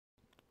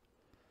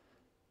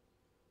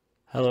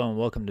Hello and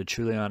welcome to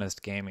Truly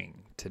Honest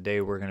Gaming.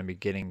 Today we're going to be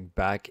getting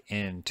back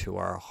into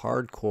our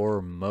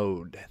hardcore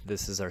mode.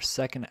 This is our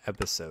second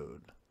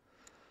episode.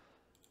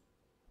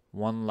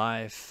 One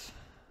life.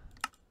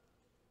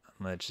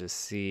 Let's just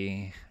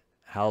see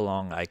how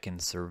long I can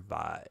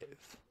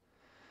survive.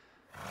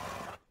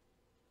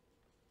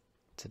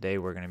 Today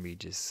we're going to be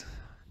just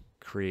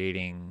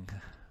creating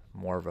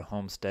more of a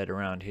homestead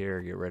around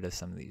here. Get rid of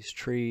some of these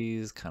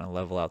trees, kind of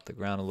level out the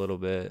ground a little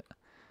bit.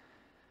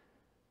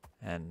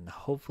 And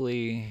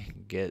hopefully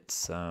get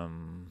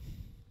some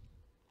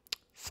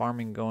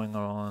farming going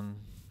on.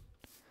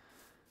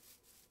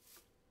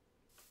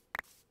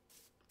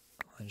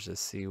 Let's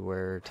just see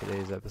where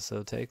today's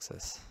episode takes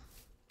us.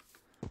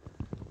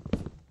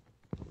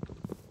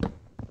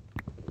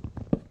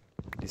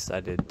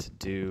 Decided to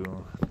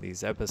do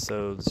these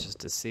episodes just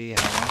to see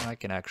how long I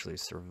can actually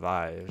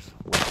survive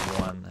with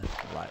one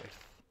life.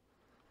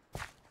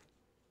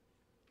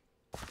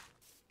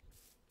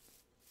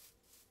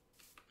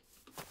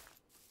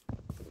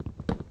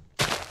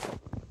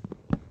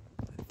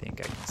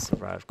 I can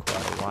survive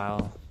quite a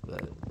while,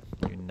 but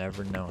you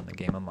never know in the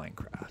game of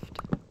Minecraft.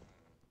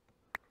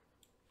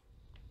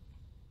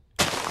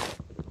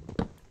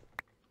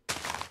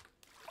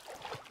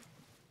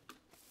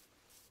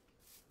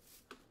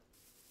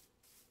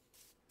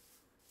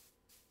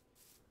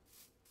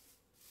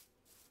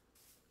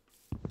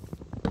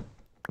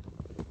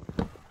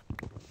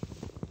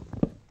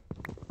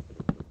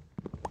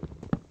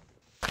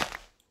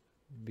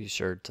 Be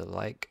sure to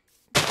like,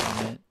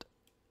 comment,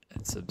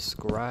 and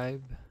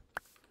subscribe.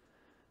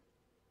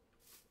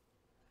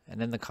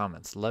 And in the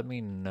comments, let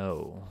me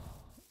know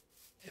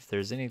if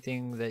there's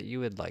anything that you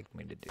would like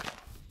me to do.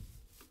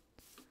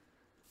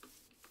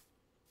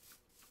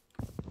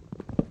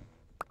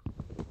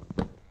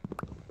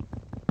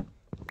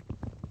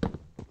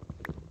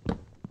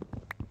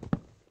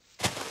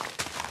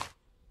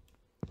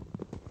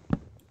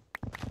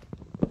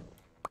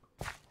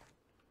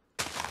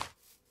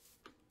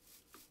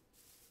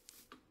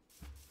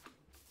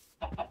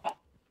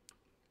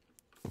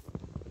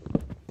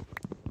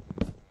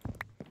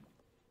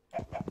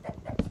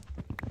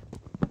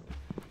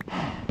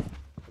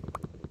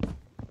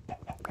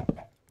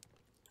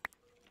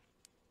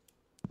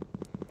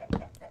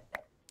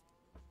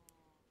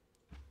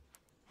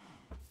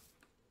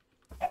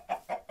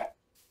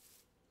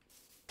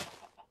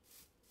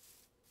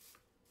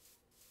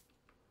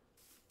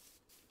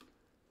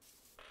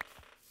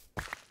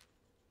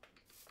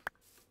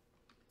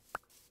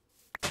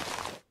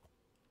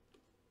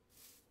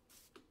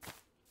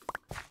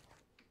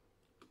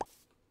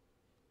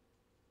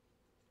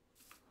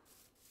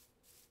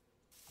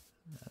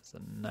 As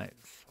the night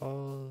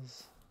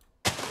falls,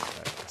 go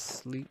back to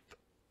sleep.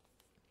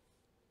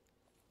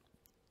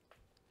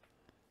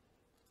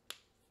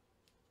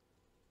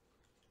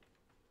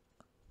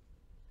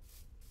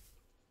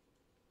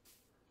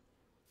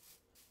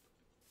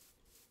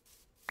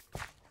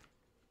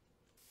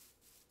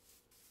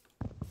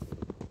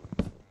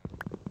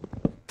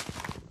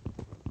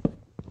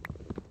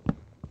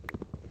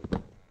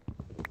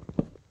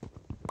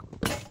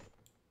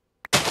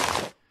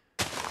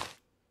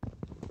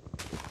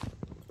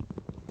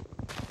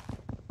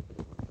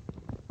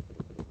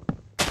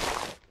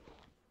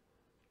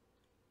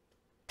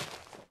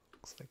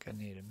 Looks like I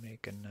need to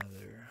make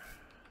another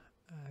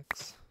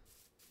axe.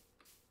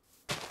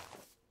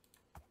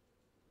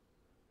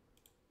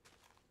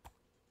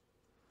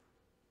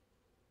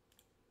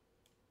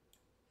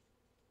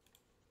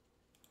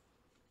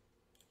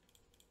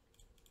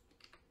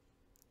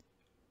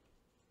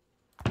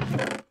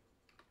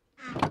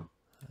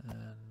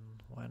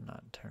 And why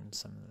not turn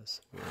some of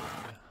this wood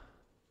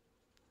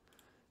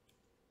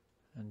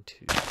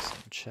into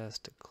some chests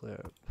to clear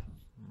up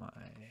my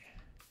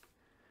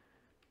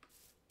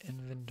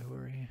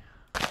inventory.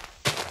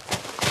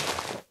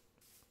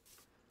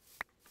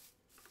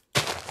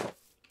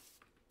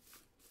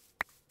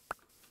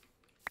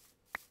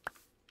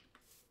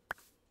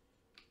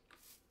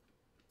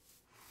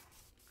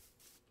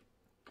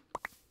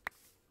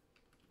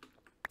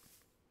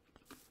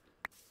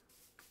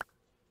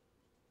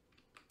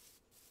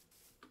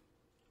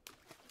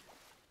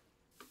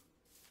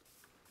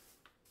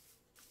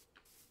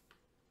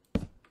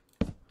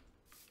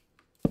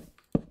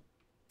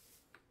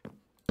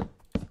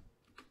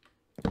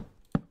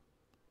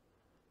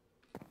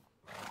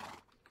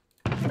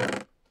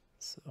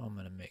 So I'm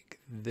going to make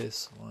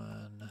this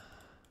one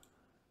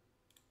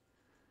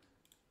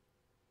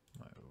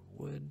my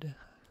wood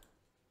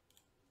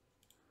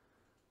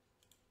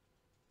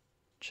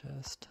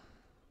chest,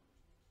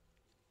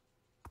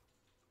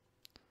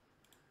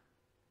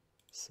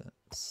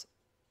 since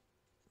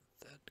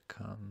that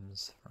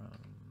comes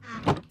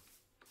from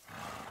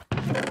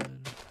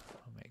wood.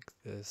 I'll make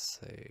this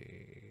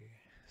a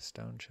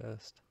stone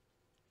chest.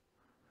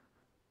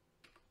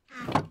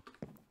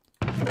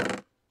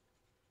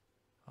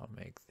 I'll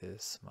make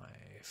this my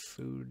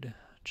food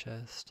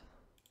chest.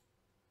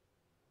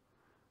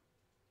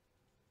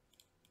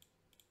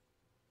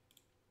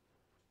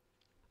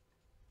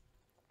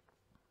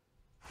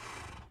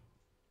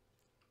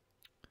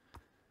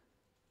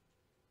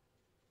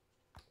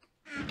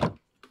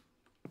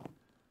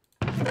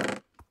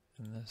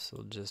 This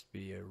will just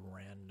be a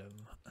random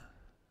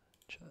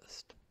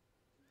chest.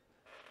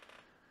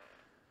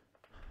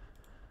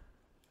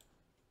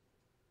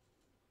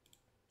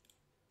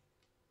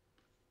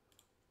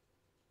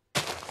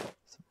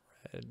 Some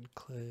red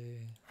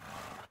clay.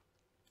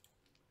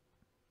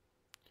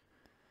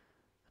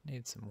 I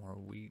need some more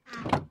wheat.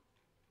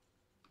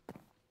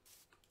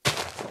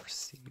 Or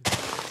seeds, I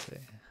should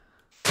say.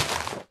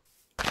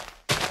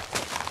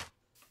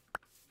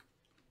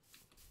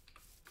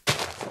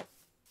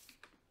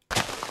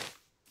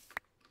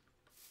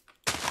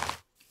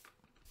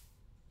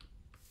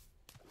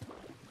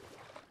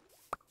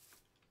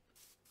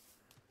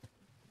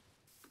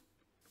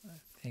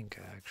 I think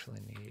I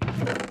actually need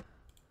to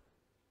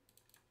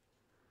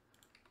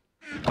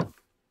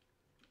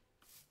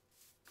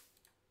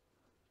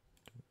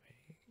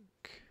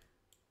make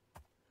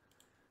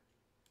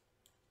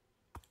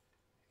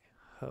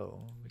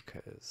hoe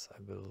because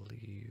I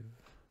believe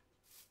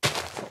I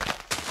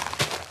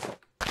have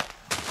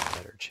a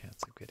better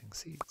chance of getting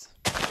seeds.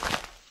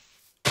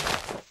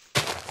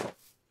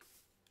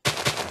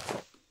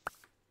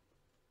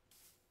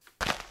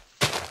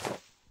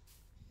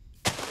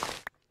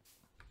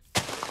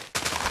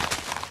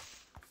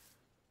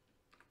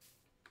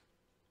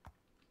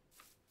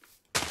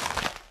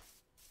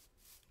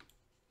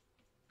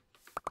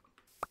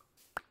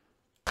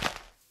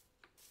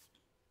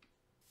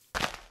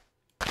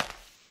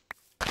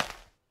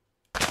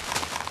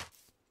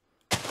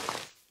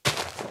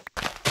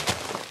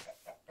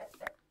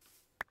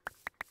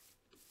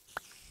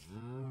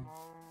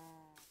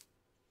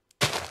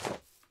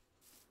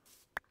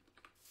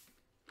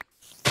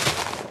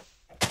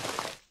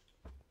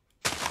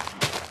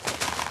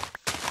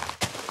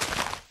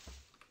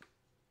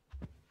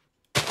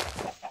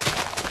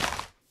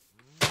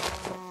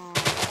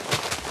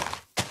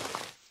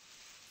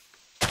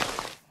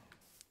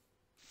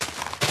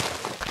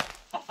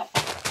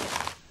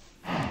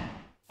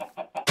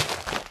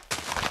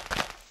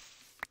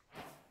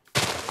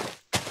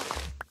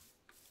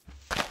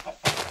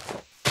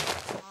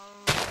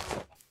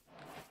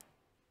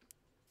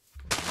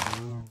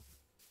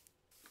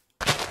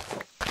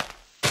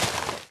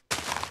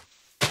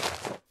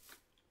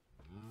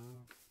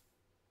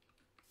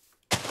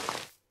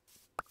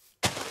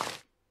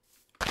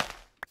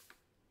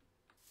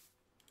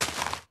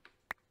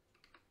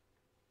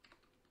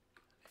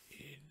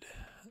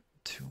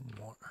 Two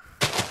more.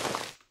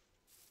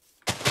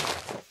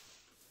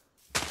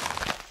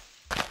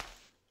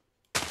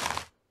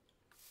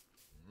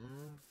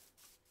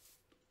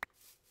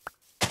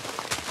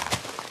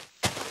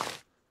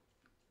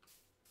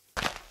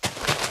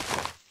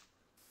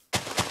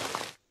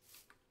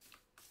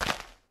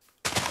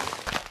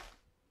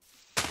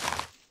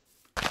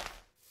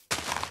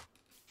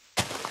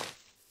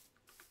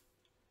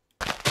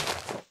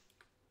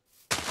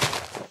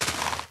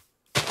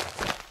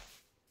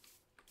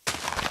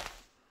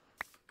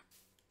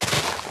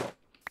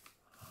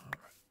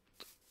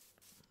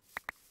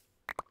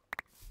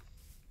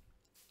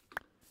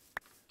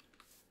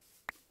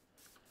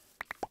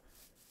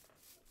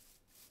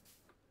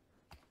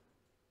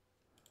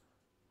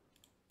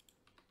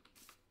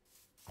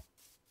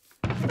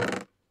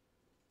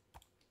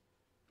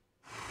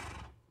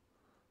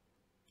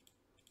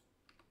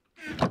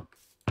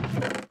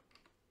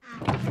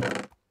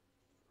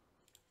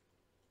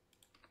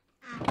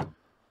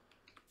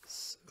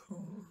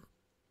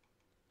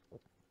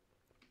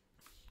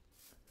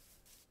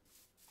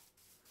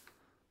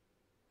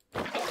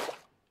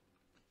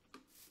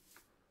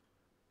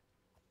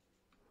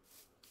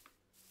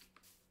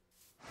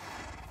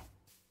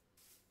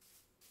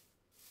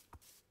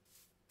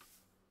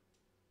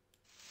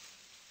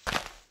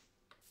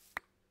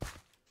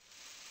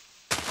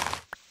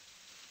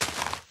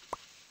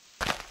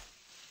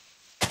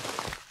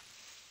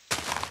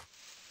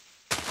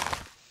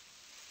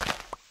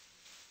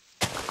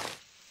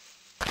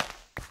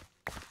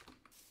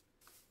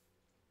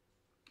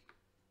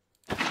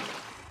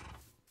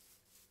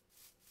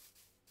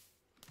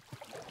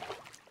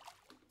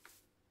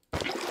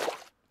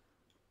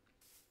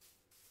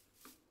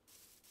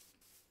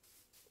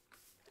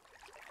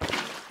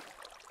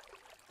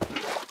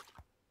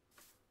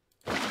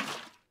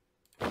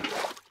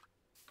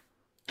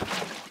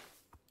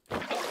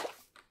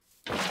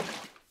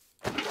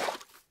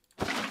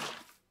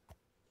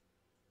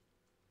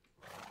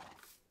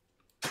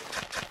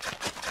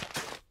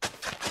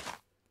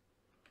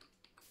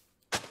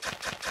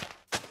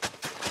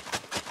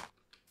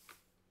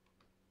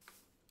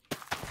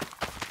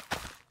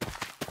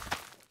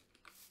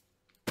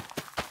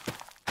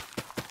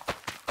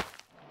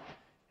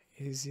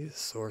 Easiest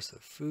source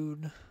of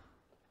food.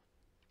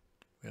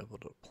 Be able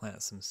to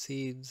plant some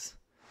seeds,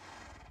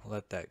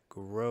 let that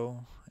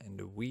grow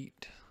into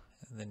wheat,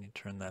 and then you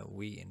turn that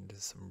wheat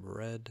into some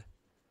bread.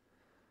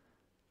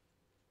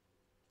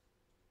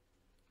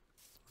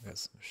 We got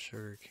some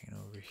sugar cane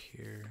over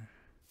here.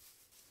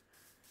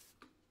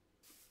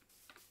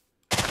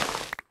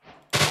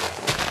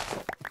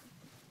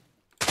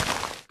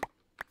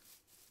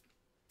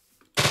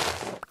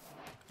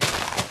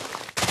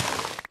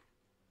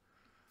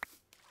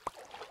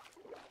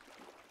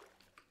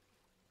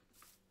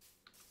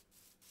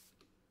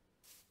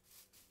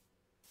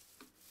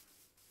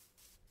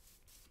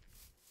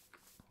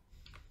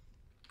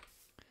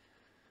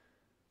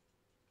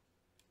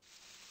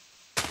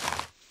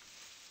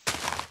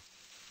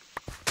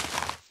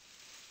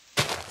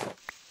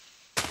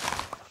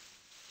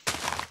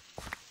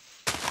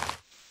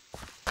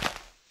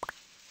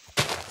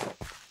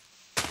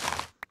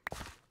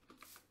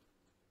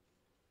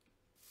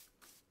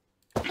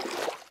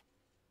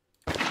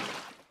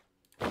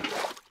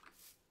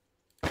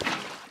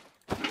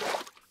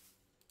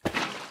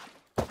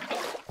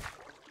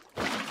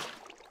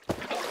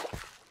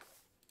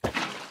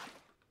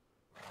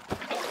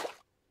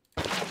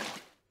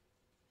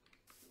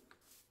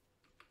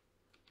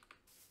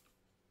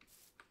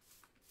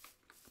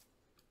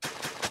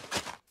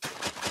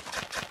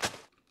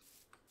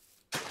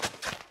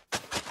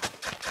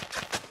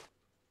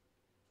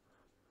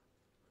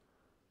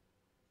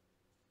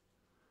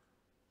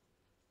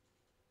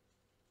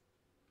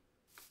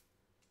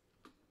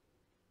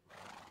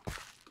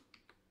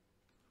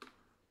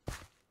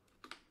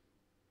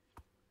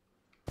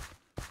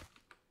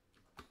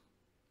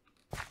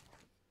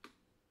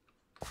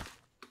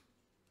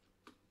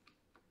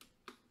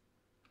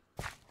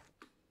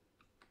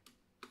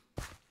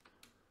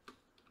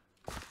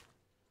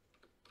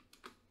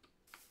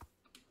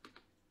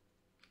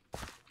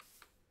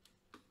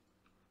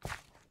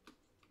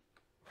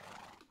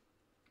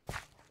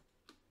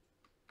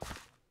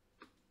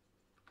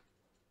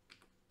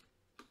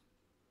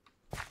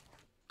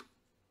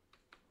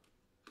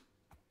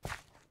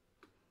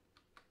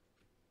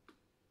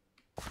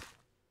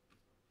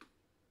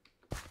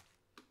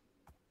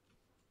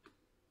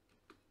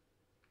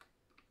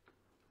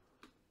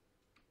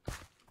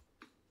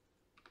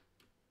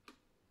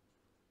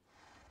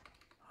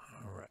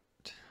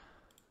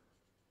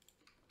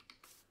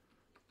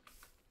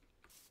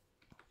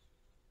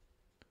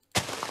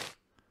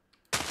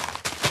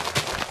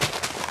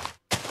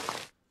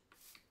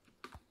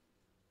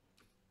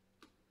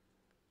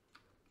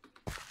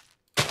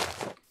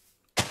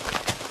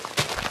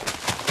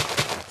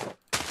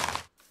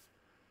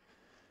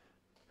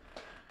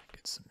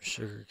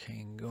 sugar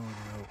cane going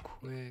real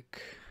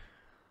quick.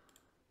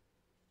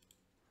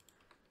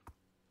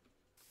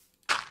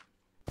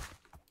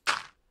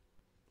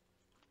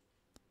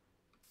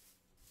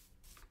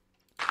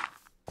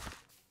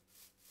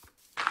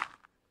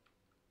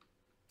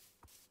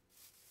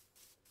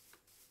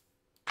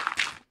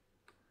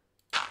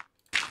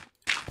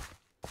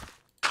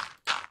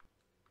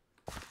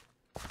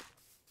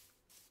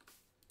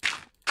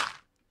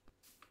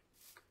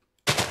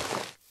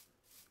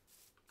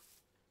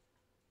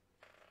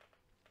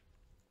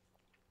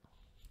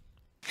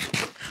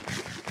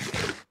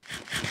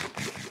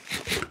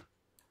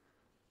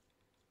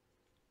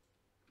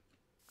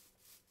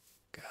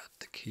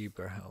 Keep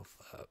our health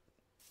up.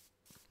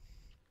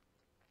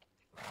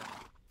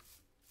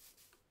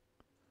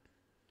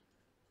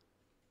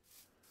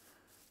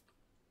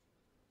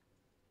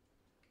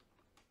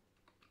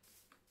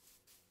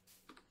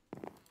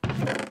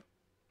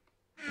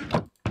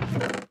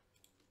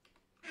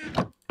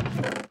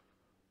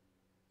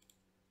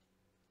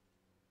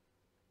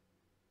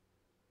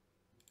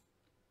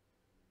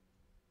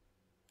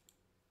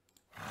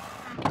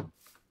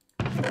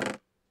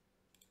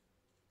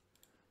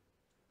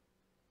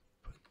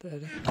 That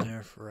in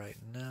there for right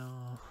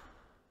now.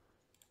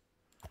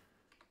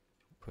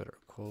 Put our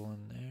coal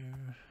in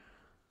there.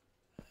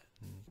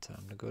 And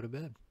time to go to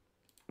bed.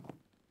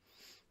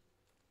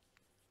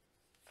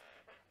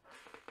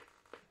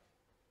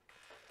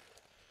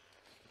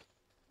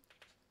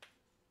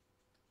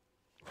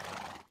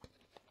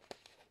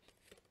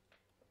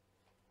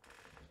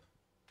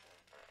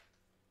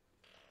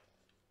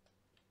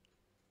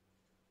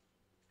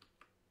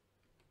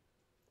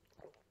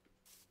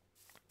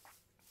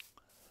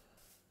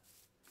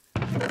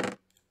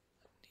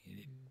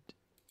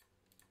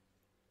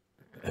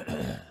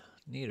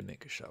 Need to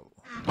make a shovel.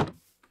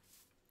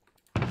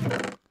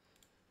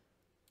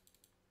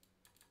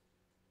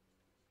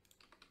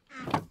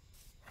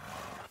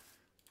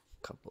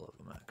 Couple of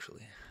them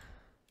actually.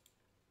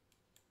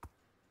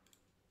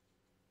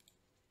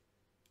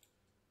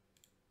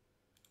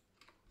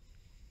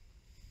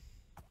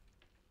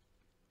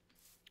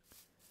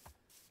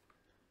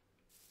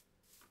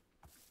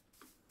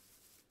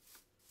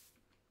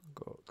 I'll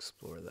go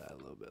explore that a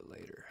little bit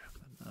later,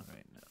 but not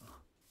right now.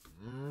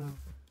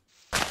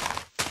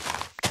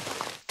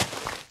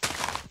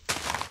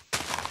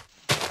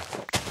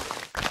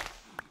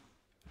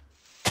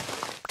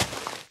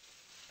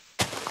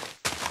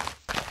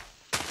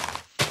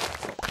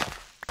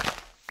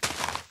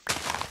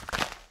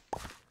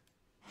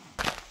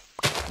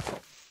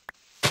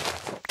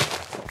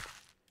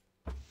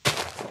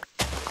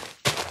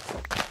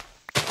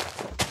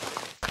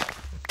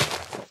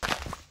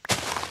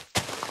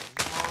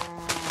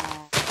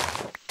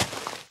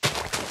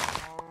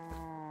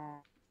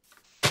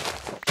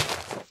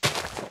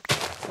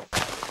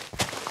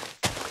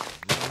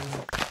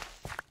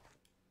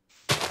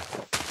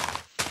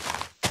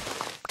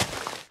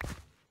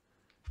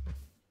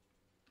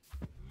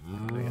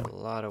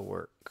 A lot of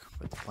work,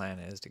 but the plan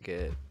is to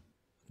get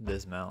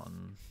this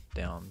mountain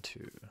down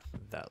to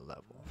that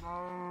level.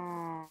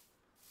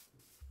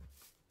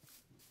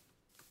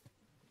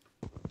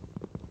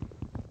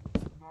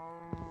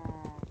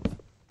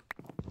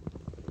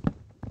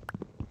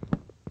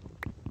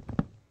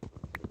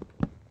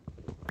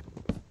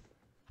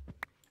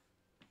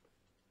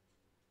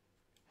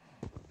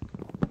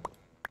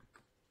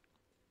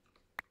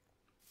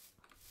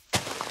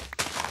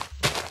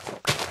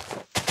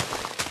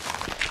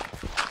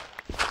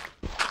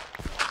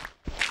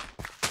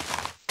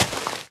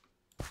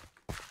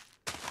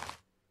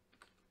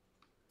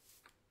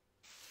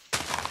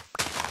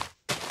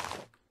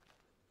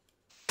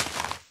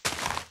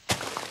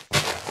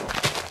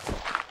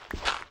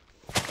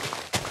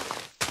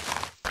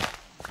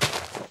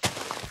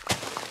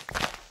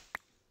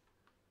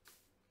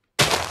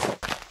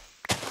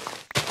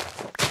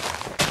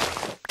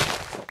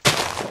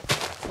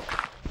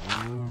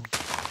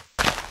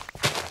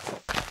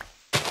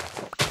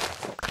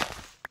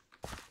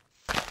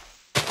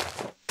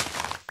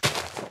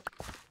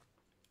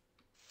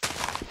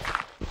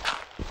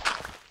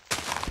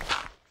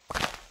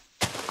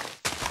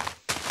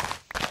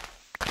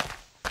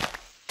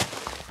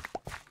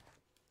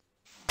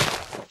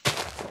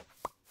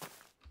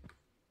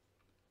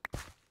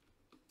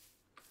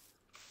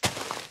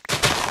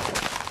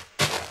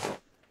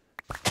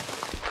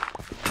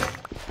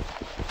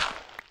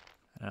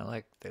 And I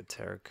like the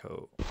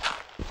terracotta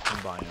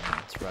biome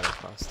that's right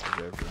across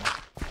the river.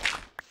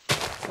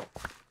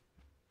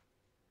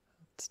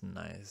 It's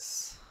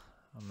nice.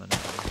 I'm gonna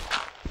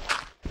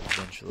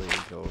eventually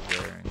go over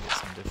there and get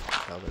some different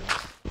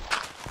colors.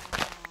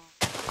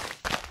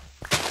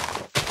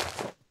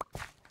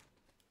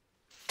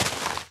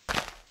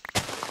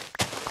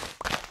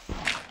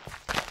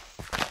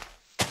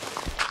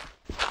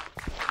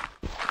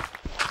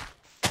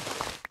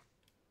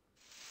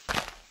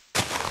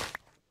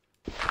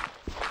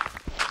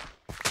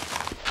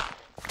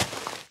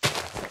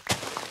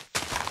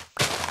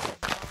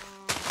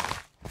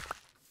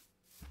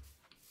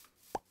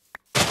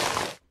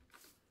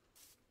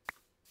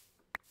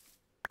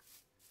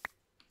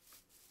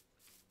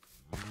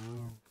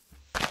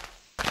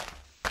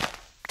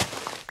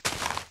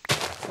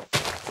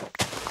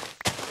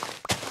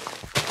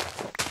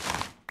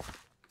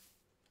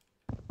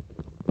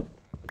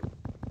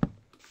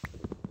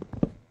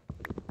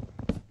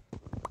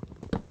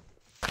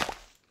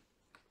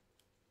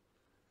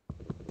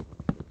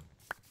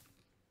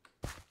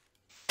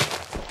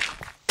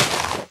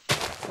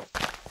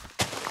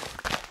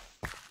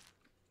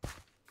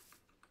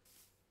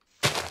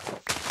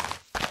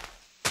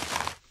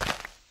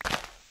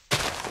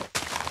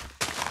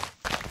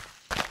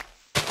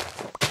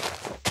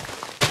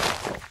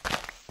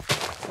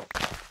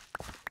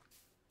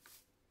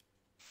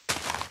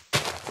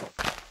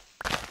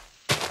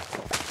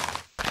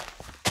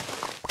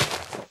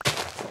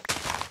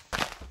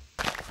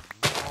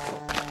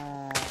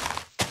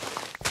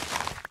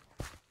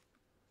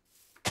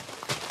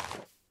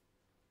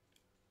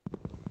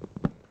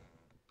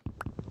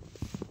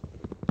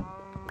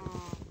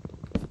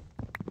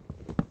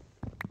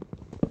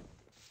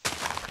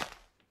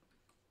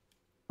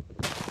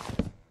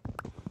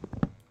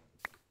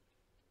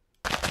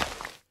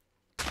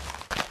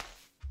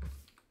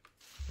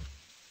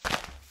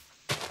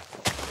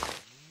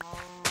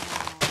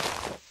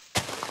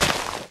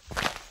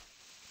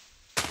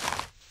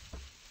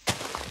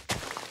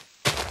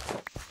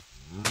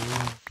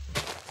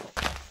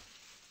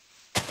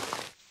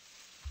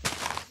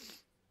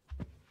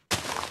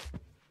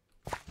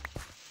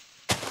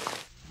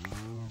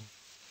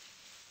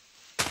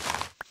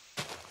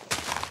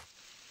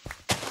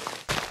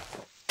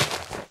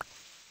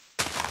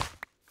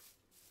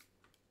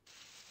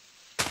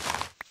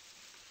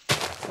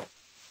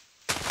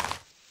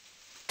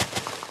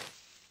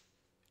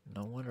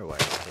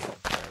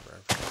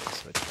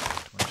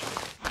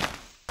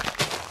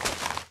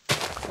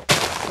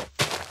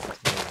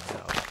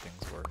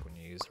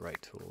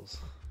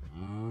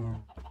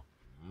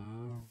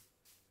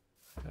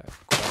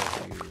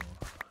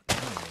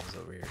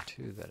 here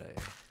too that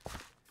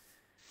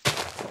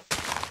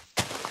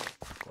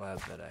glad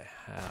that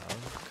I have,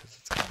 because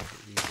it's going to make it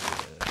easier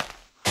to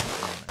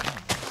hunt down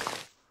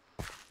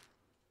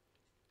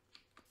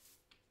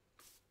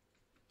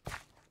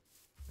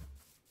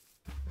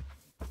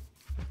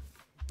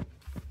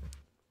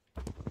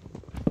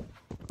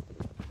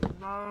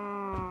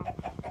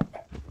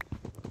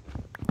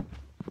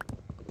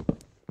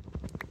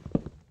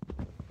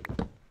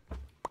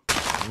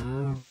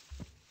animals.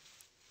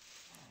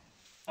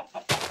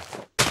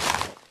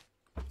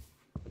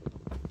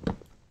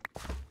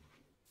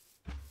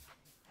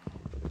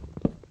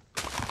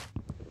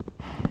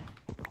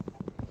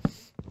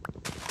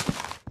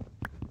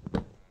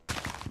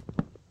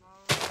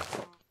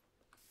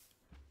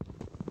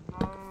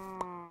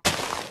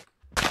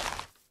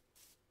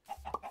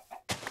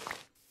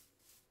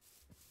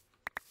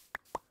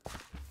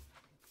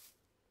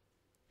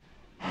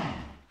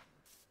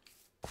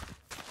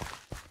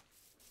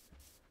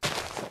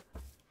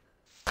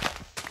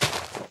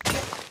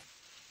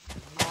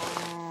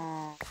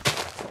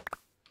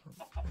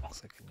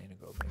 Looks like I need to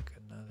go make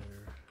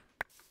another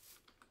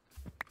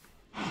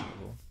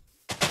shovel.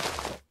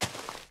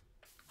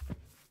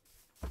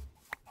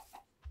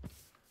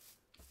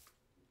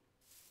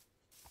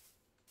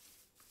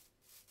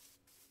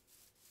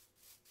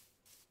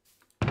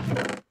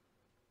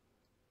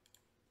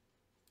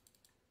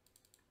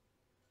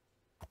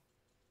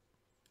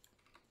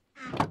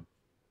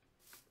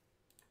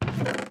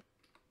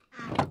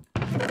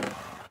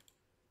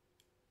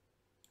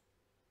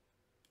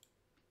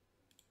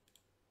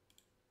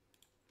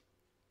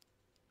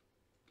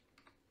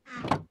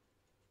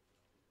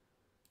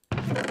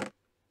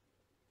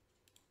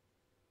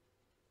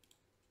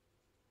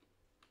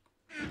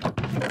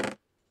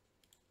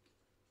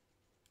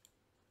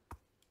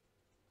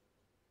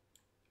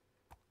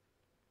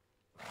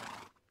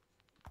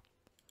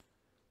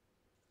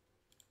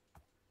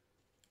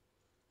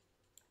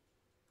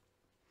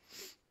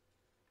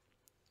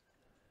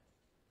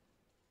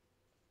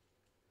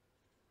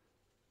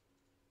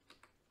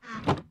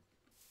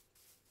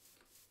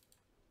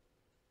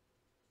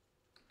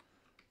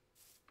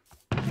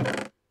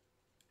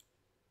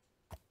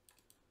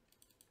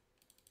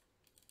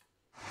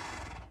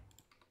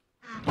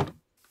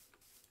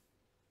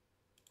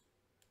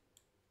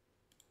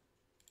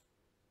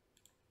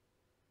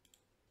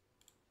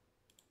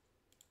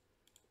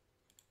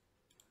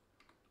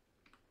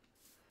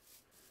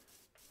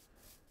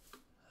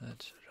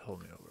 That should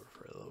hold me over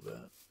for a little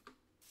bit.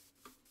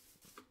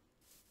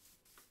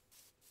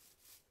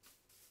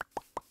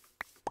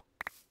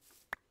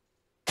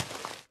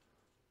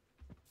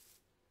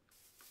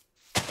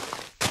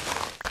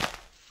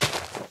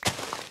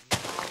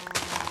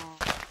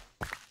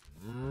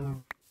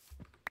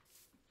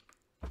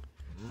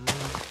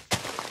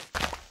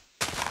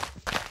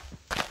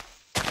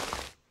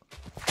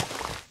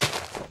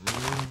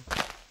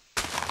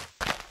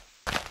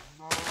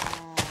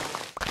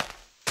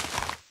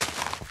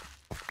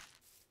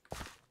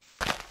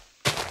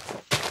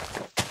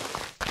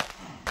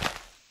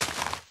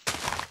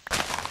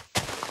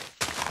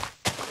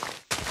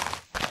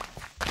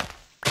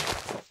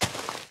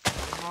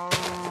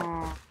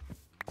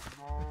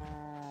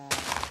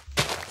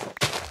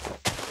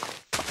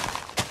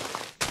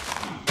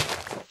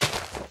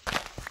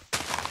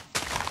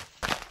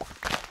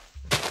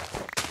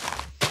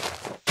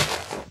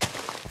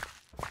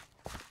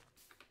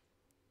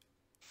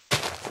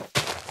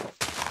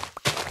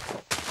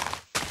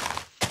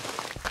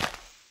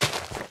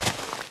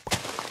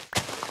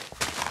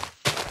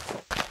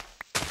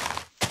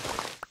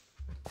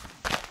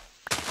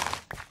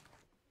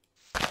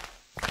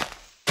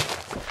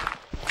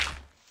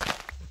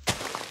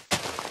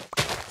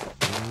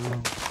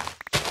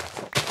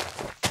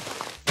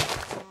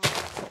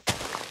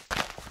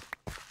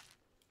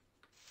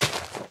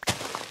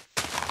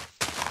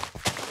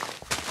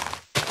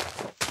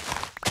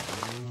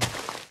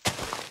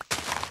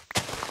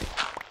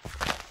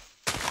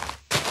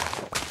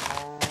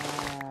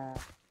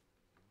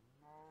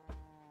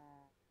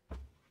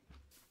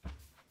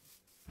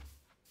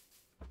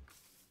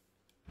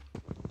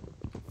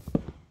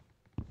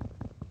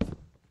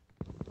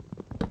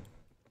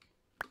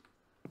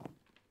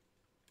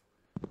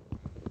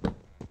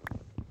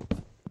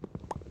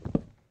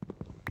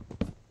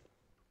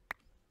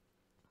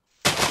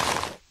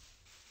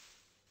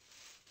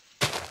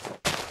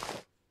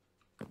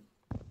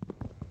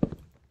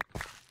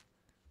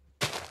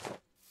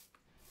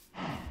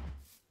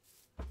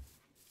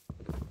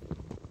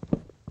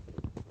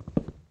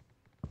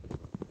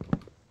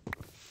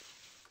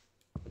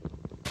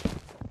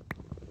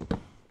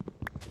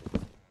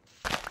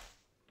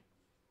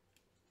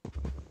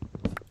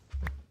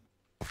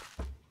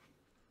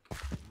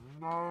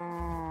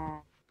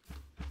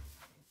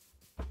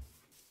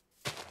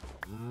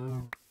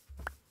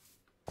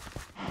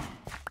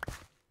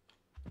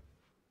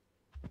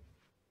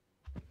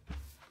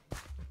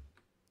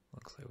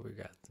 Looks like we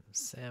got some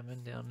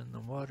salmon down in the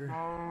water.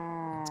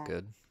 That's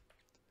good.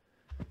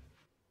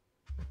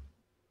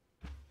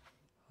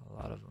 A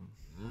lot of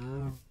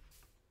them.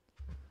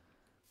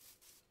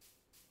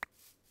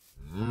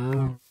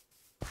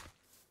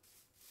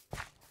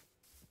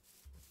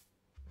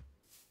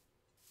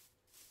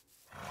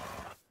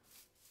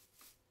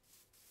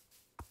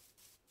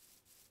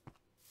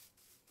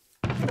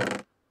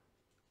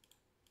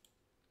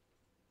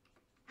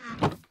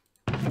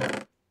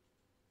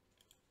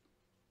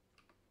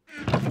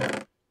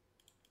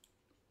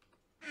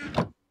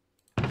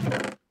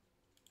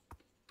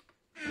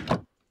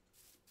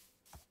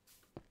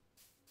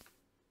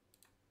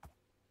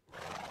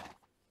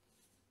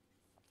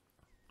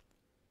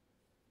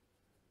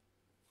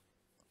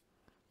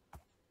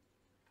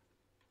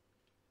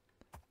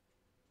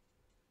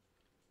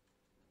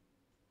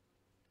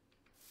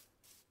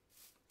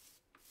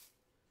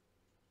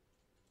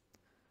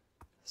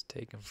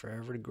 taking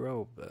forever to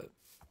grow, but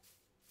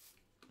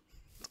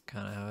it's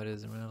kind of how it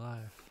is in real life.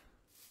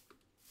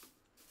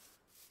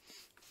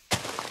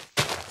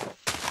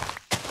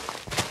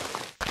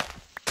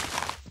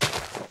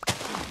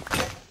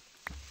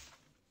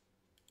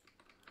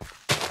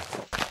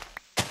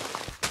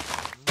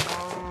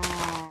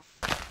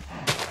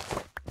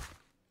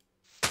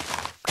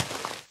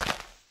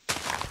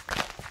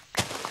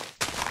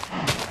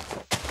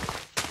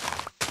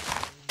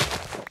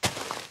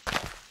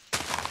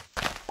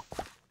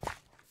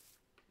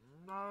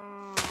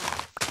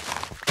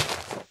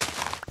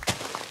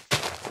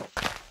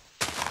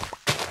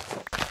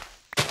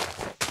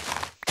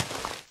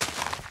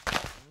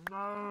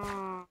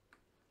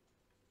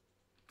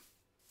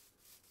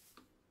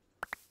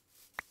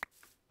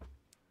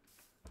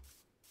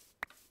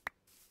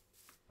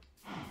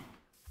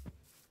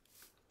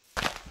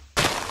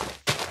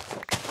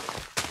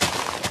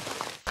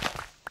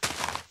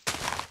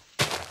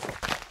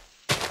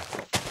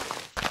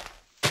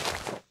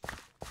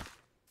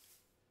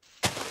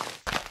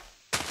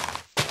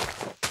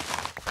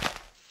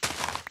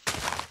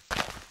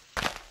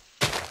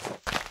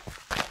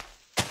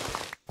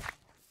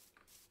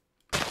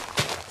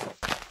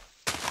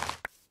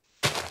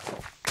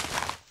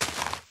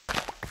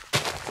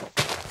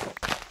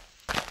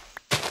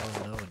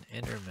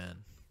 Enderman.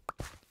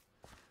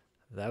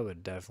 That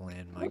would definitely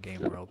end my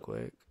game real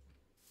quick.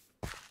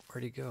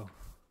 Where'd he go?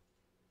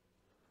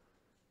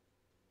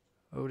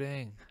 Oh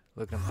dang.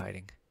 Look, I'm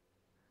hiding.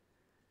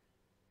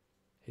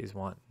 He's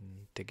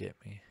wanting to get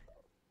me.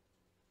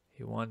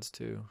 He wants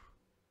to.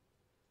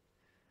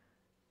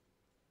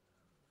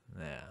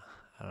 Yeah,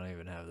 I don't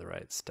even have the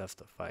right stuff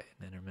to fight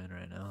an Enderman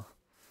right now.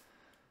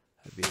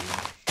 That'd be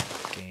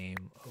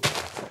game over.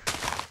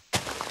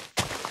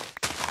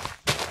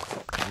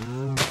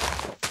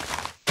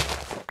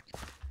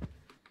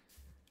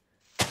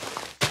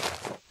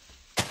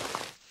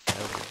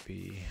 That would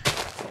be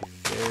a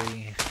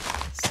very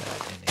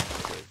sad ending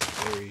to a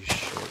very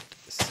short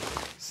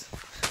series.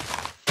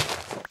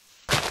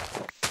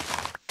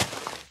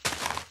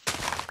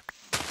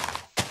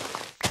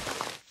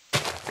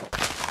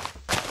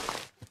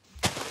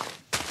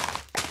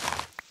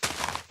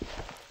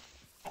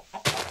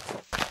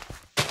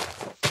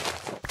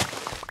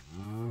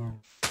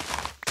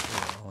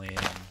 We're only in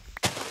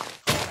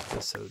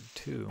episode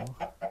 2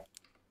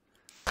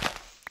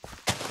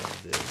 of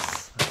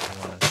this. I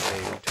want to say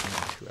between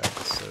 2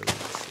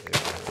 episodes it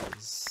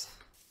was,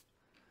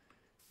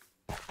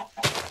 I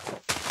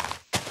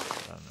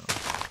don't know,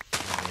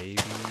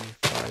 maybe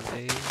 5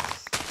 days.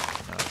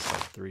 Now it's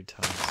like 3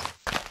 times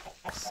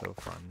so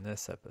far in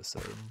this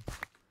episode.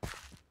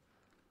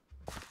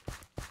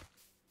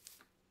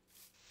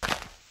 I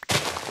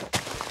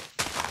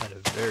had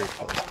a very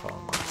close call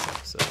in this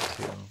episode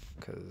too,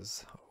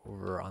 because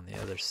over on the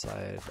other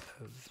side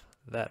of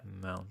that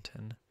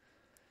mountain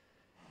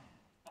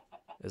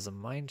is a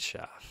mine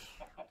shaft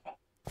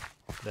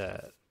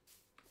that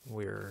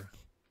we're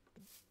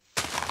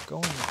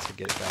going to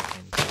get back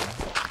into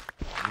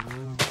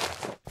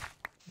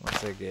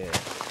once I get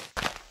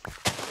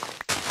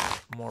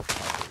more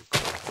proper equipment.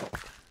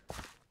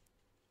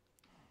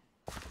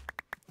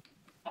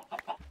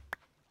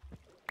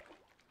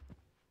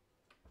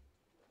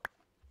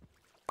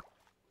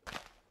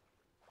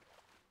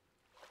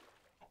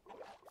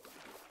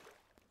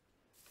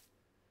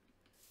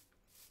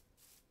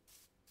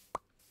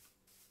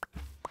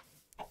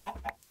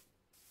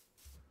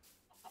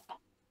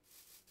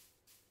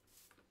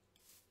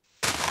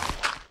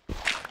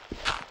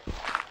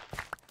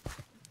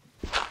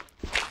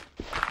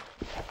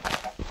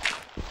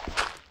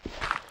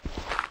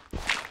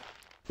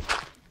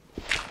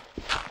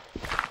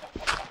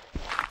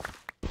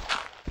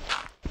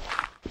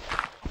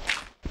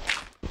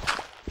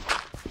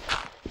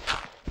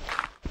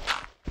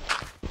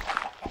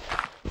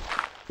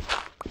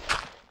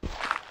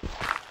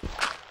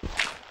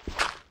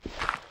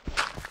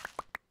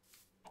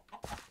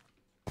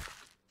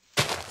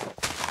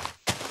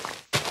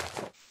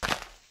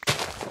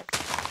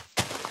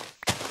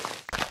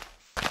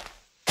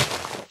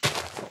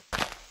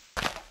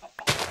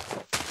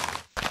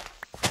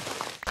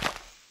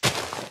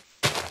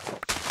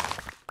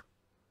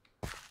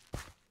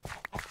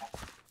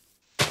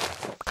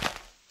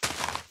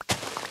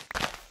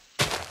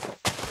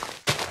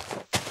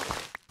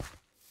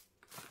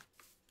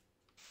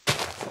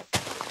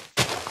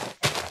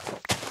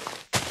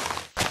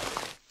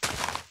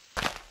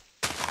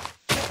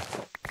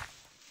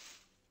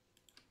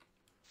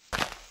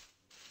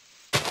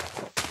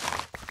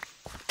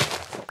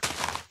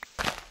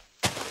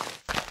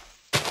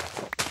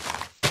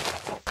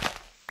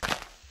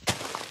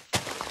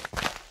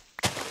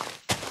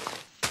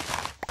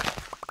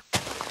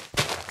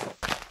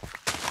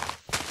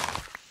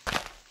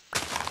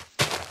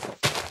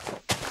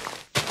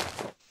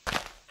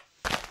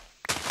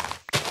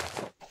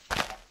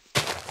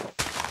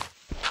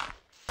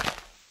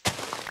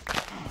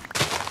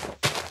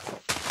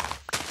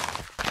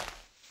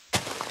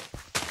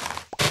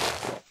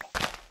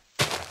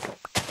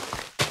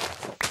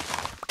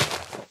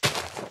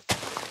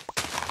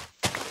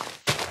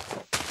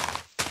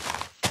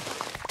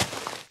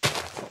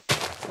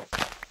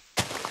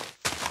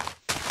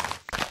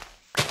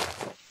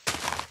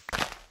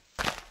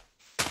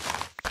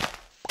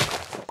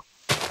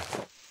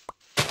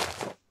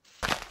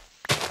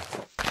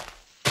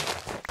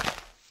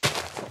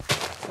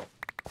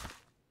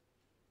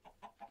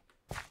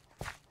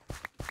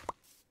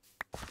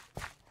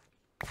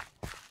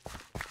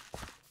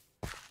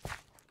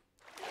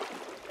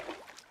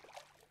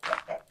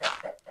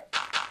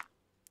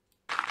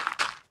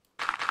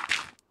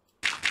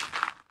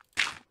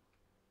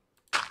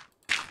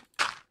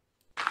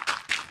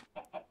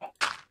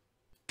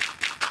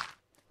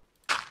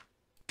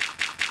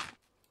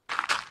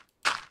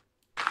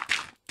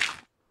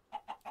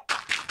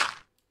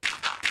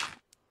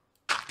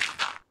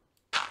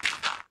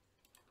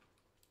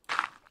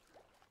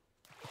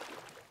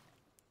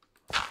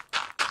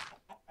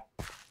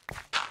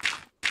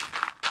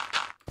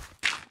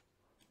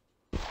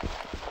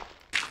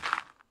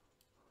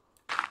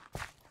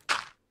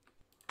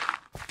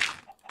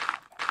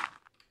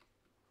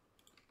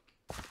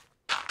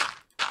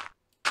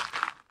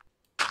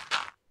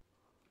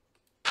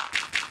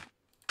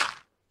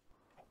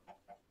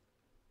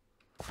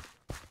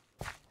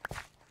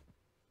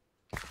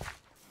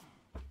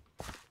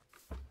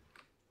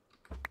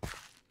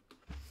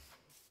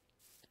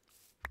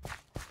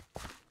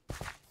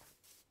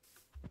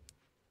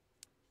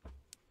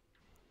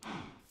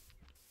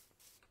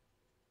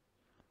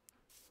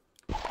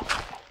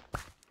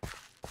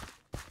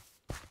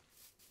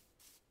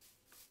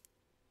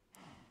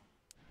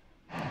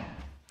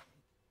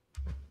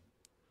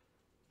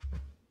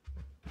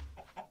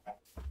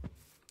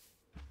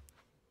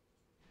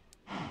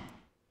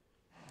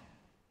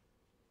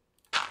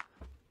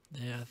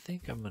 Yeah, I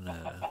think I'm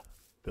gonna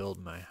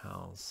build my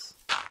house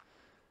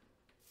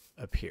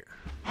up here.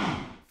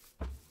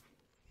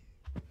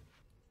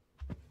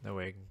 That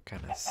way I can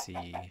kind of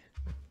see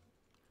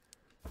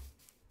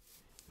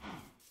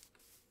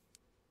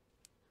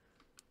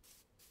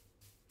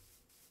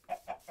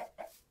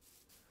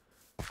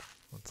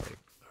what's like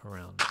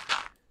around.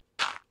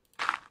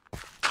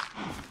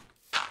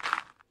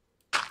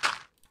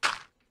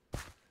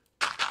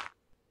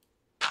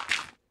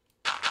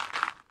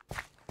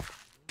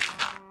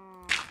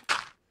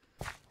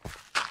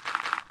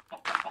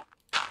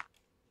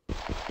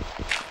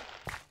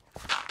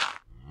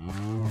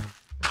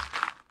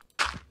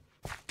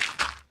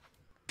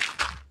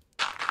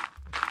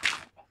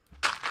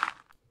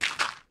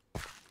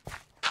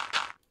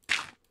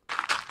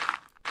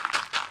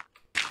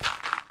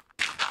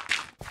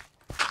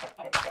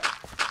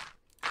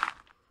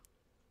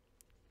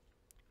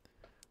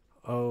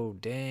 Oh,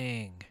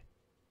 dang.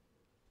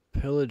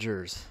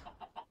 Pillagers.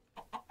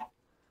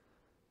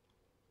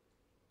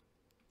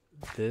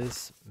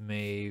 This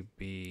may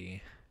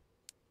be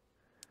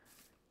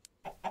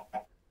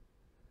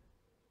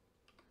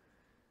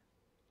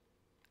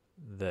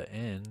the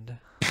end.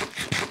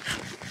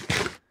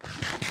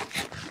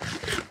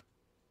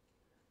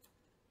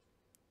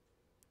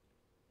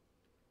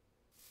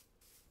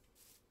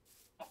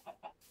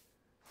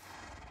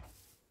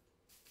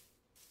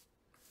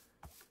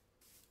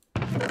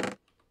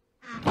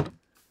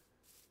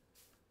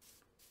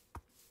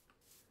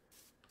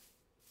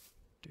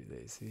 Do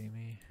they see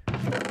me?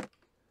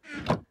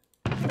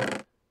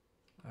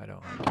 I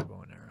don't have a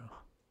bow and arrow.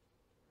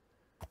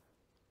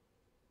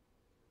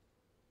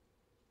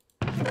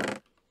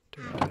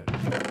 Do I have a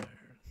bow and arrow?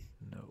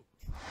 Nope.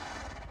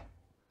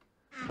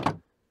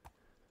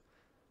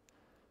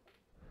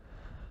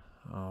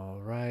 All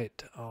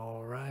right.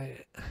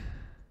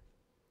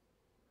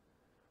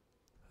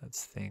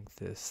 Let's think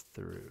this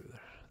through.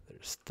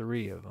 There's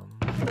 3 of them.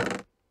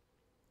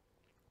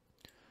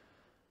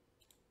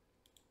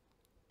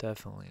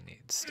 Definitely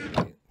need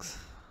stakes.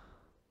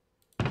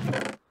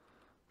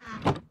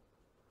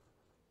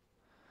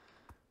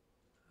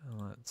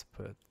 Let's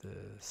put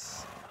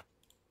this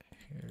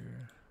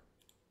here.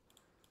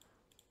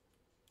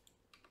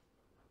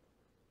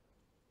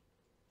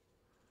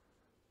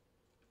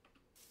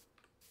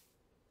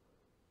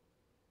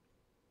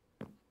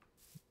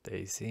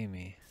 They see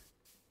me.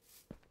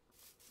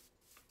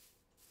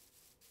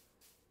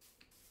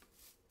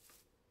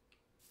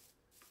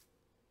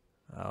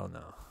 Oh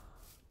no.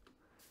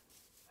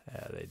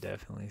 Yeah, they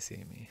definitely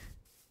see me.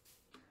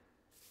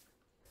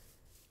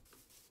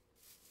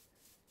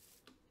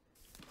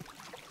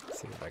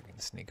 Let's see if I can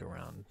sneak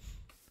around.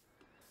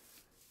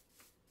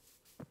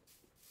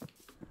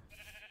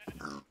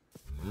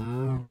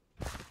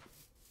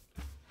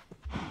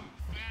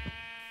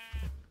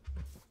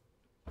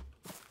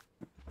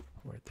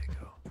 Where'd they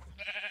go?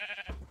 There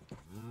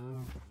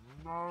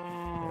they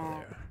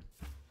are.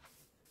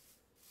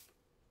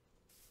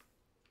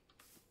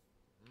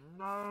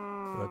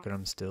 Look at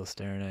them still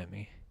staring at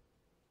me.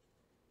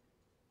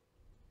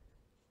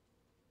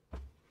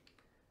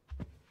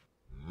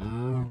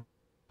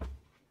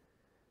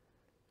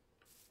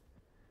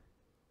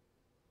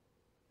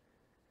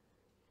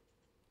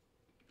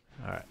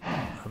 Alright,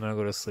 I'm gonna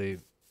go to sleep.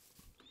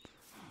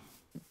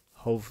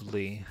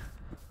 Hopefully,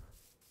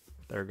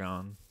 they're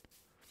gone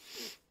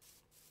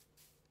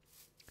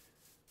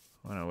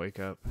when I wake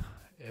up.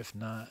 If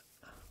not,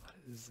 what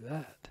is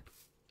that?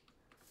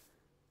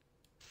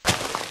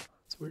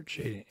 It's weird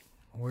shading.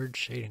 Weird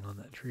shading on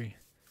that tree.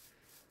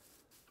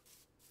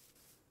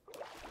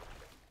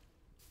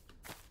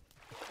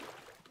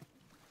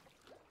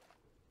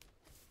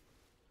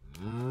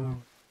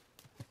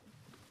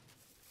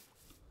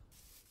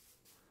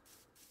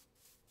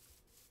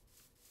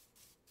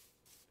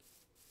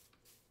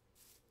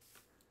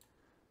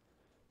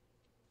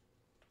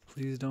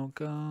 Please don't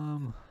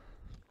come.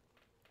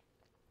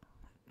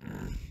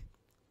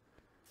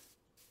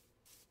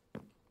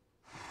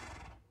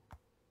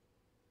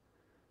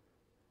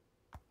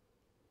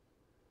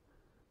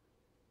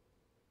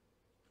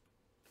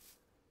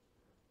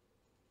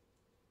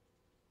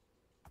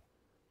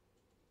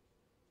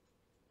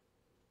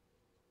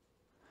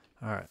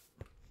 All right.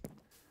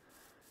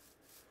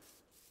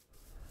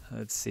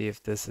 Let's see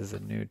if this is a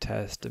New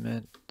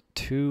Testament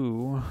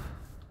 2.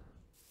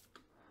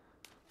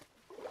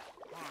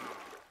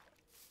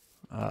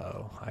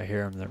 Uh-oh, I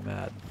hear them, they're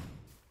mad.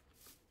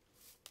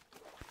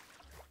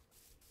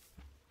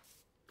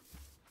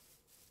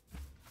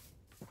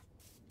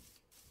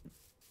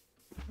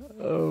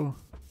 Oh,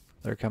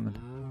 they're coming.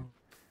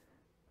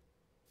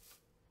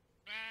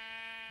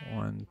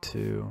 1,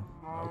 2.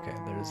 Okay,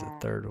 there's a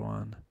third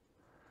one.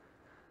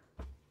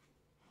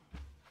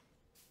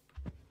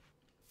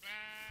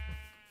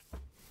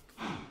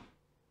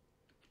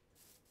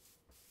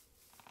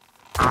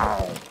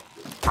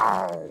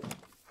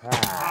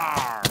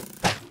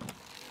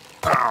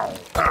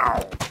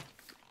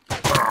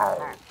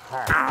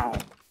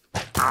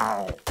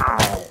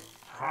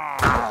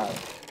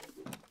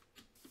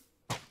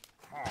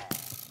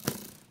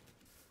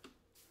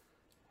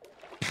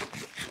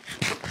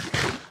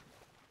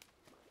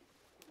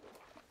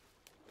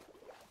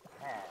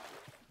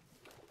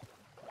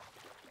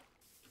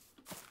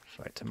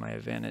 Fight to my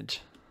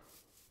advantage.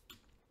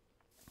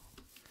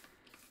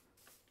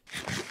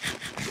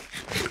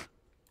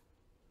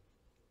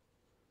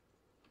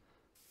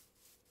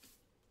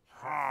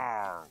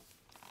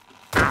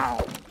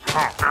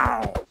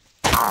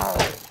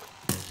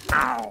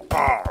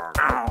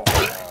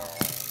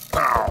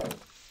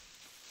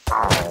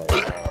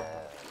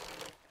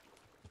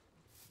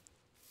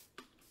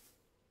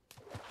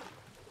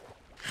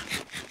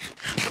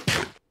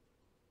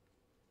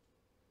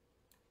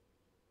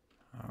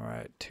 All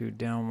right, 2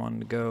 down, 1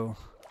 to go.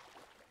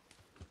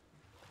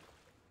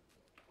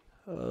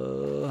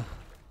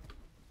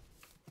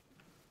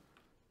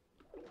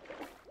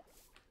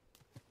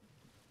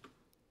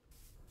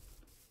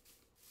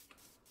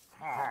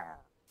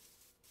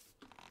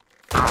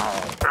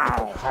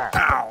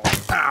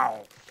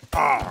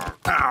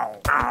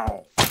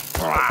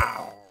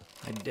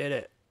 I did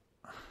it.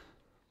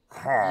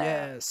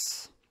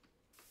 Yes.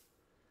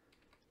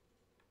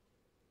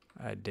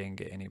 I didn't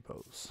get any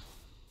bows.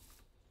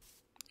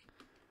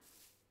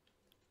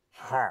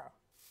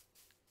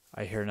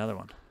 I hear another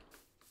one.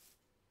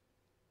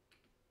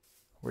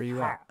 Where are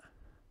you at?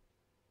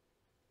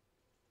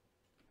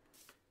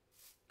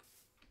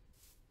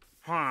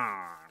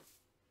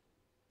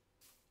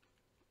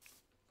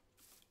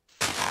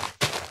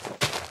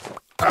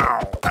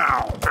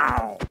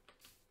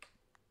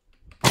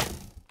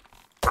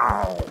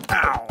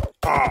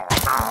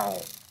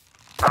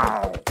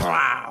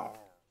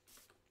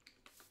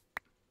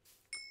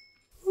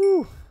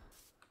 Woo.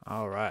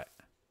 All right.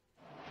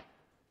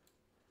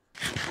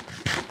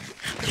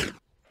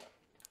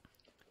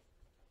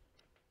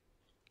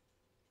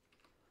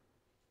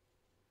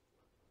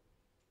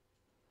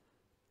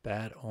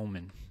 Bad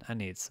omen. I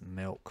need some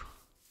milk.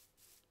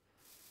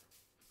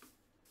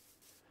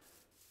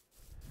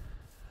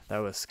 That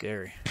was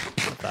scary. I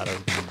thought I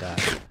was gonna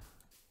die.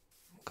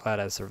 Glad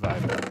I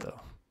survived that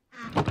though.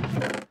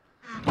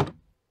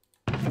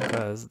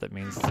 Because that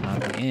means it's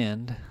not the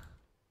end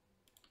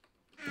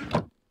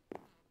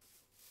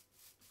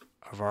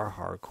of our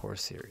hardcore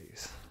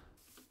series.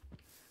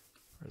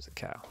 Where's the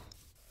cow?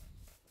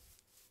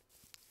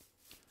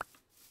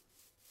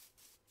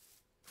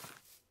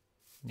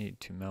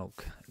 Need to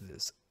milk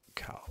this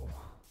cow.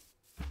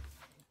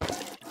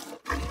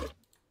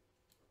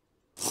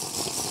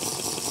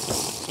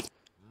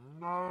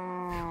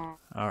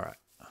 Alright,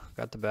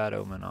 got the bad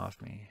omen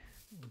off me.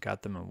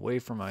 Got them away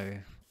from my...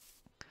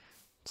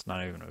 It's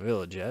not even a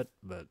village yet,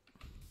 but...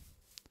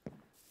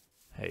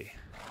 Hey.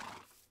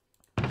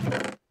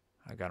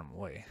 I got them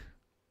away.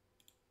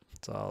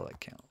 That's all that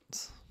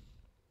counts.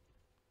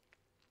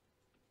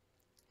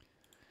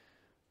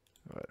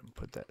 Go ahead and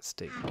put that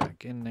steak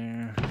back in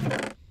there.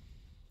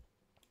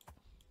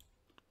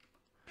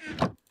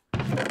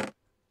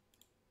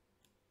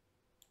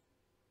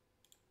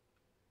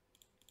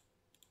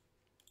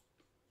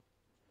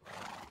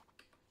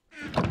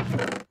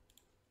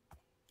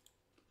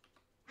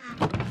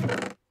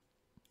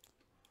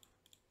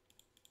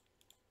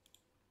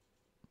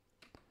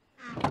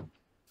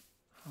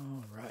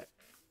 All right.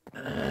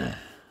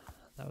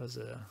 That was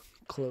a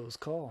close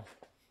call.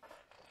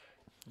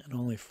 And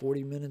only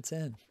 40 minutes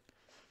in.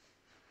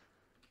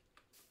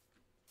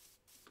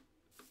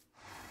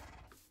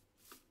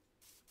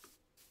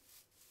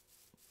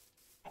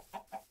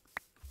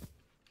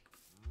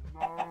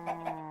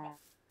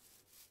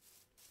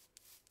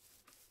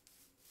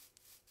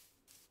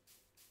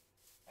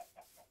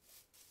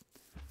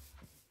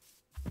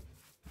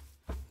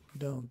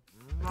 Don't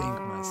think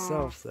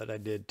myself that I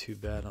did too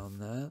bad on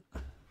that.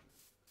 I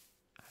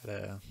had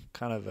a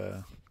kind of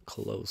a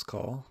close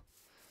call,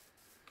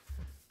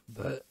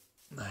 but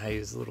I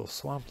used a little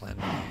swampland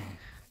to my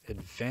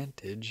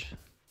advantage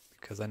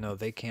because I know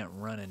they can't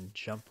run and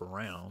jump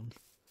around.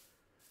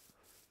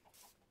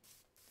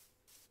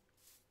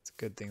 It's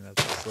a good thing that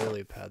those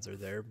lily pads are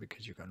there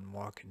because you can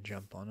walk and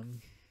jump on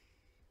them.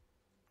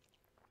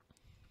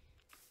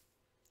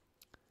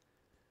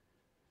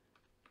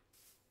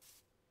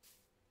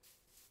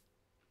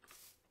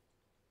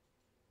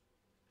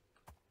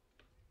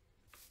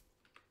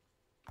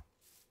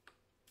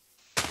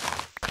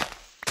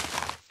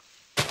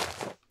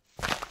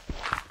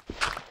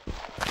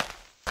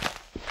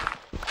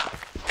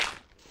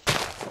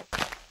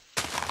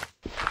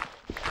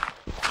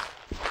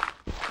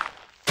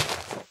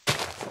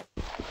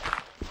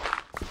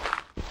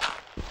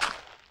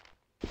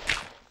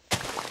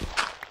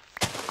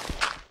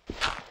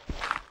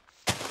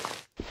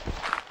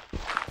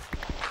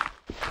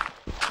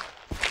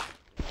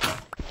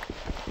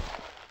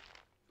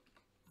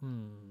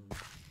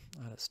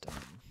 Out of stone.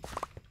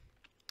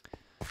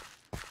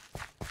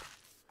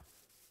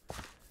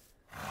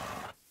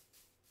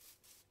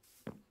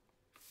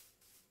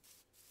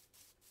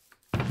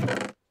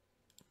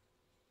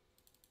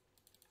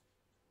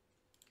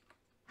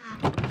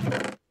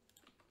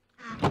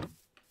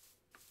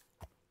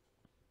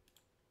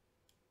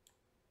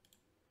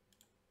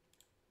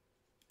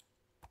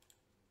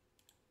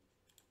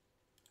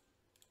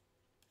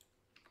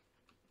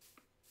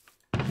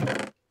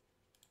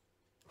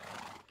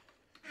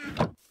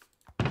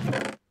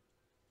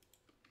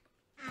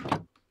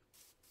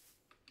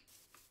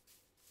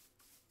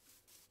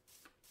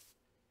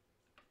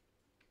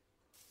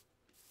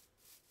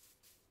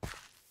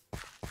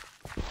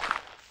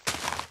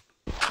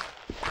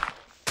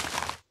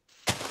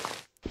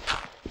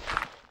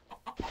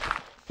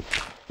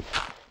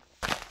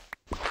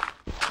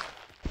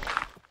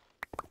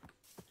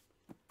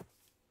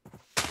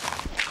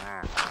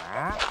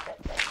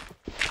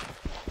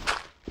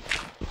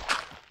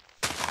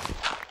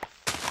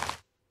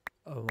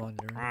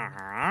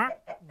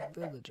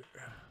 villager.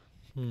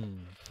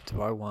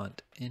 Do I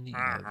want any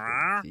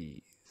of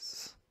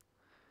these?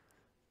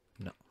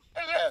 No.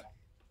 I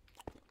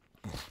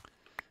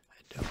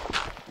don't.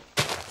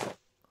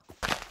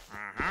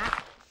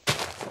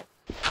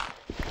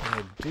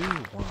 I do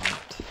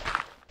want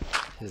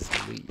his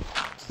leaves.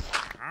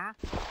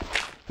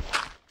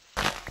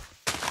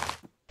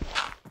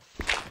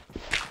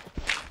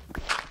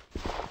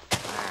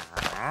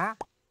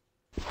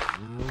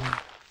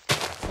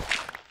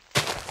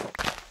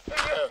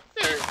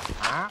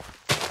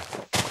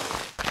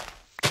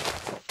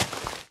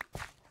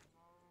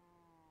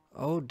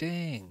 Oh,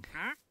 dang.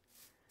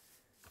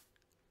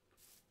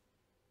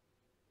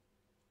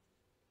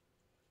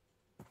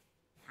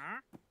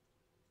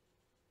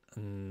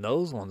 And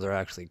those ones are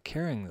actually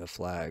carrying the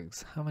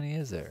flags. How many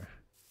is there?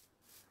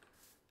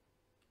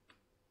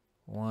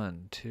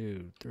 1,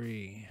 2,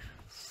 3,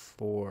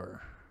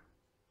 4.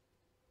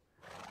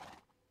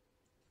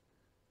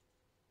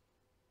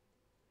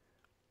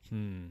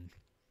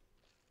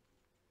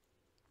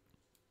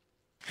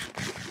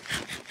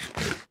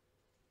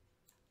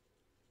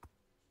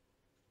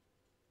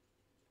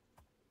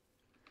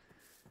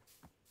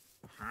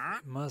 I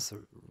must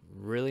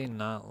really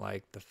not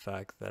like the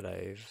fact that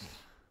I've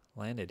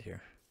landed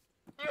here.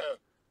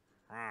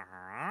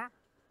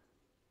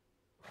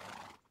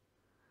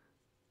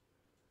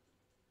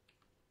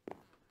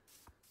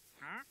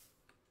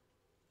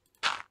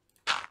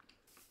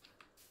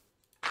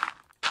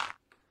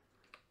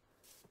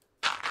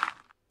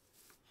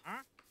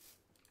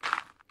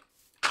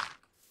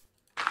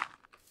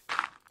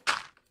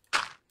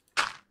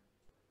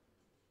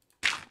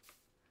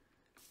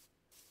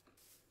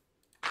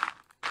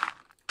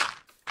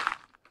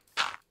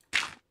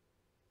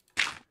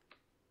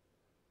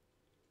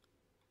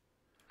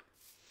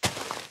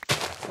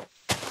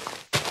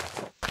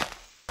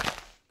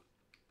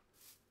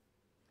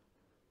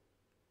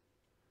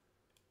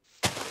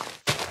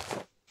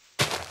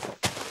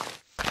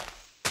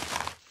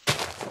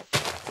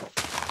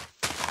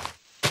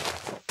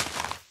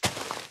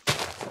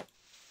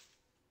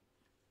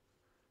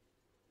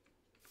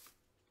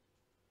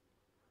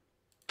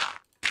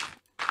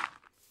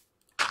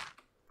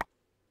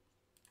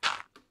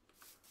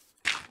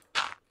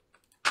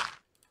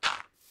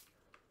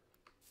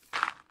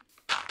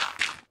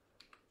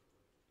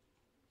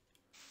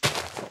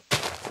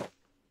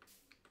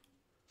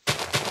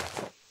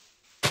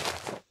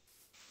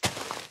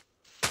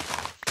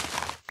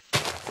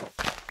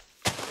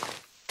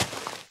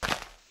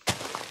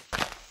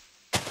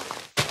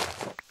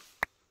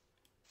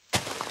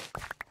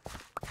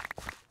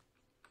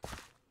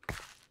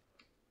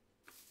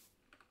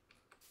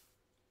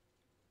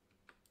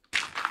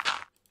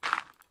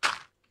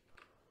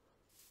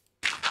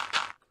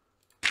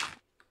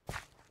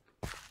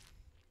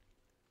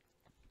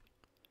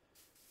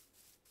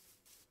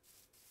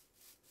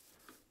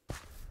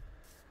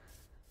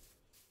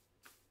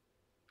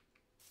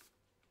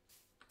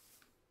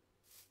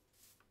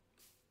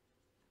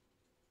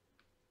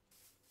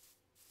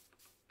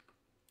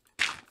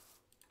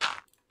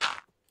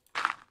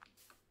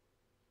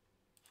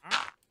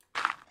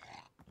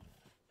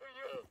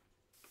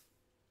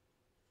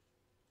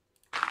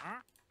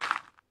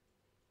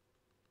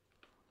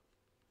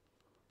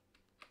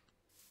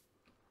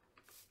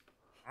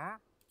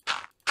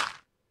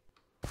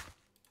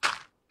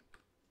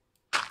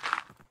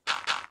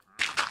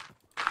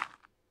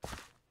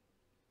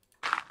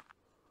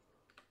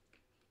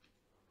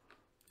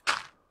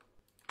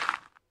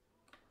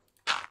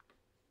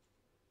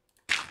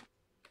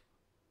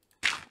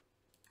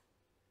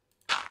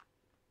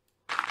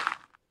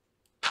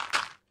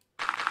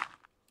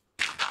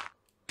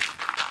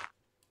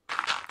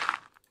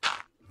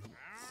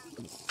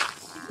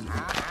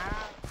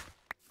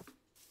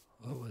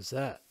 What was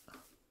that?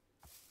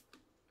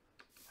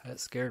 That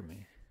scared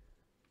me.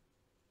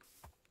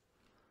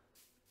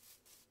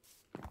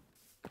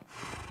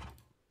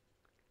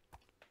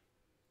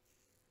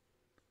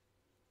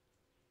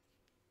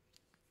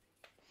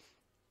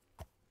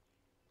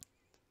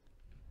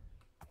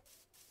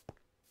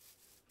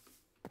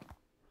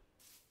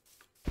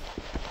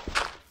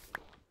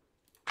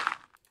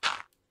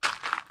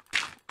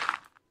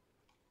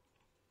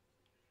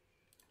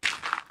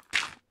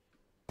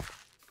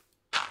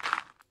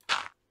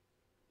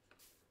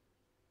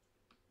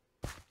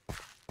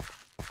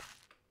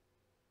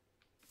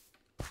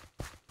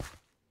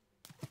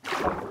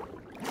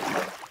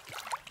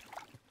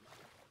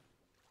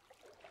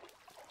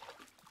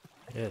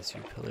 Yes,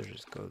 you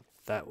pillagers go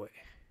that way.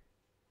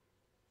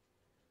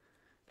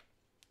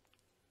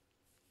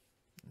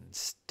 And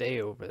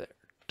stay over there.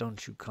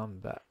 Don't you come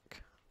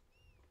back.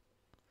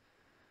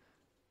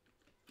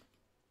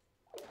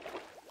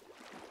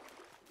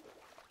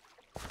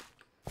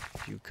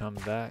 If you come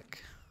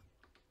back,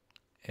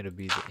 it'll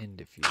be the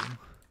end of you.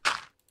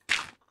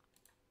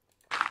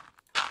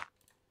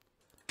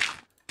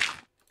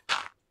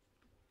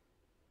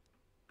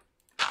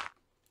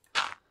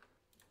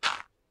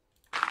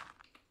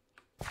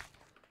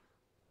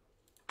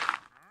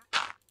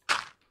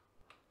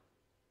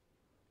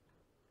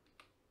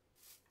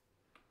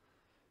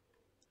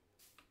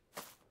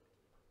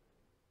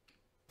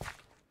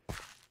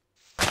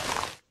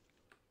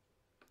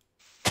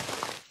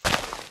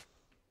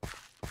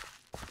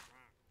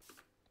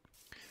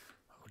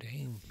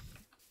 dang.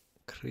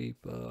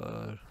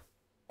 Creeper.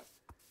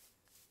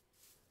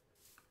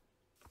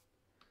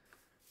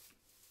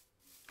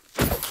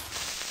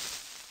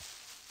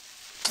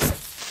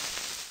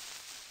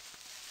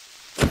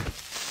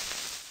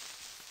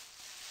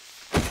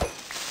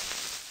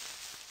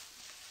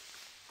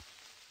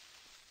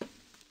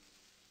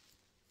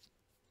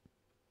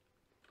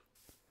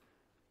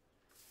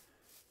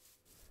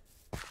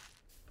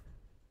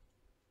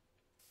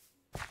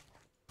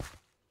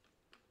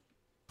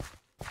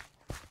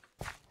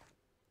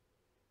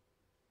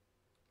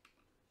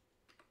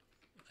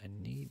 I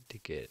need to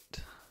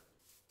get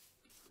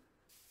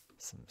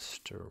some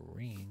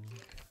string.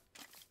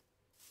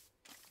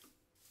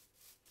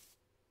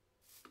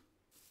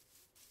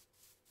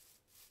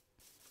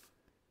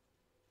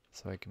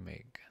 So I can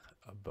make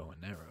a bow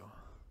and arrow.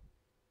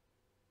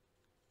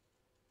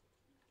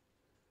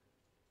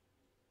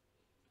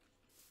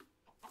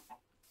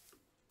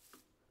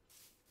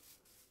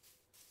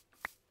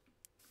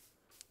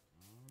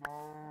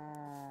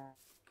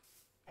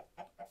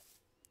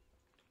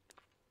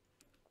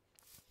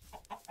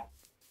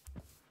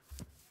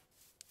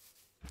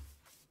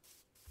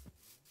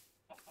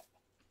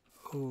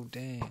 Oh,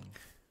 dang.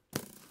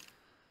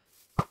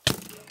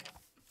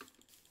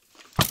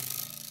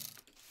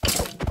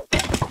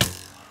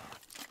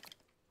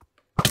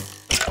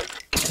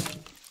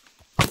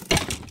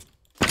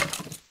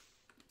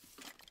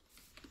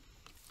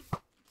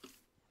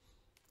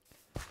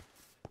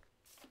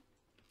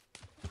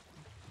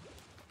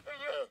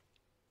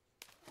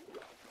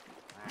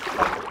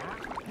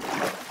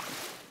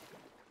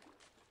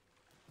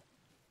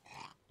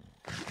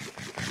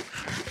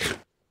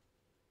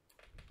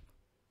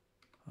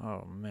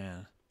 Oh,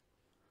 man.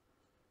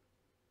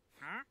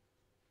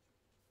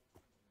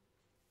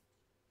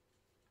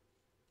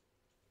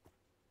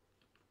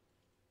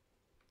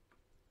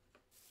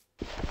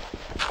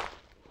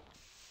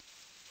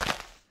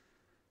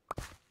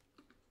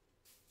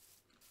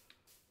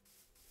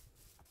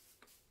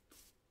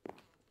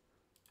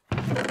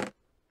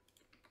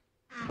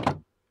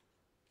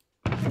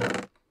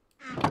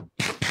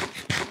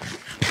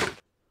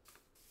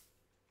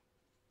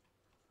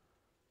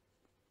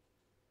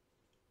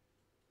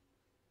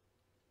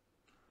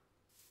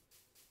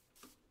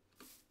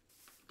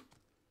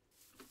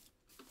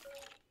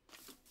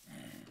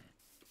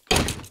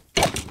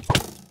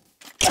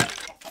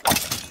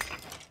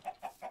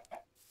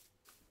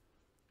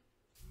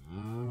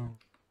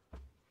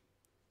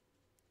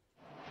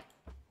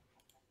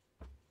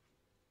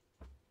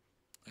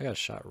 I got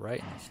shot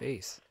right in the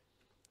face.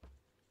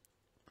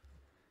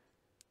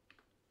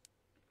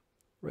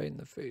 Right in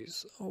the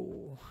face.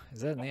 Oh,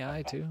 is that in the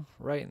eye too?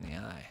 Right in the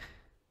eye.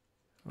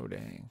 Oh,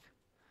 dang.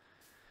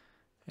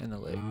 In the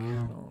leg.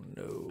 Oh,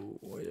 no.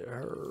 It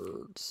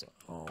hurts.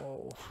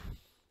 Oh.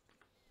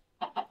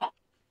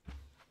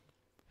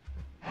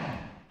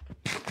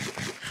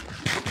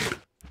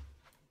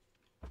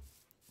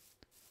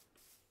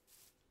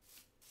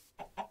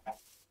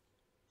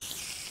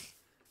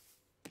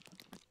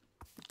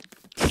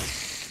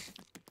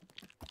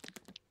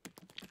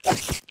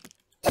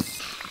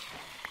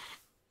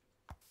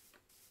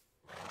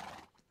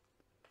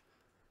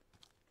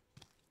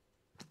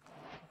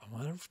 I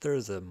wonder if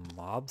there's a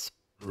mob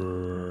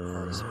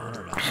or a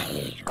spawner down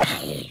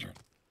there.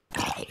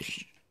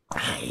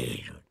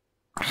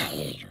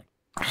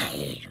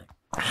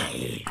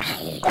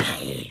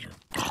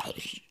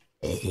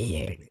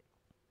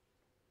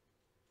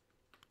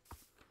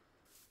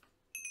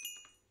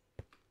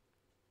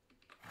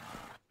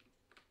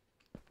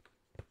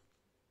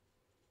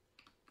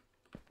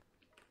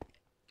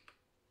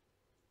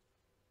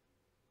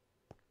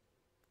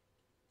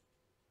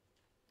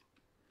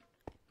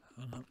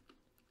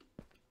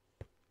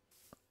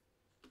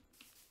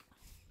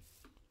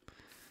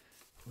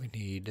 We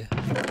need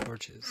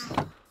torches.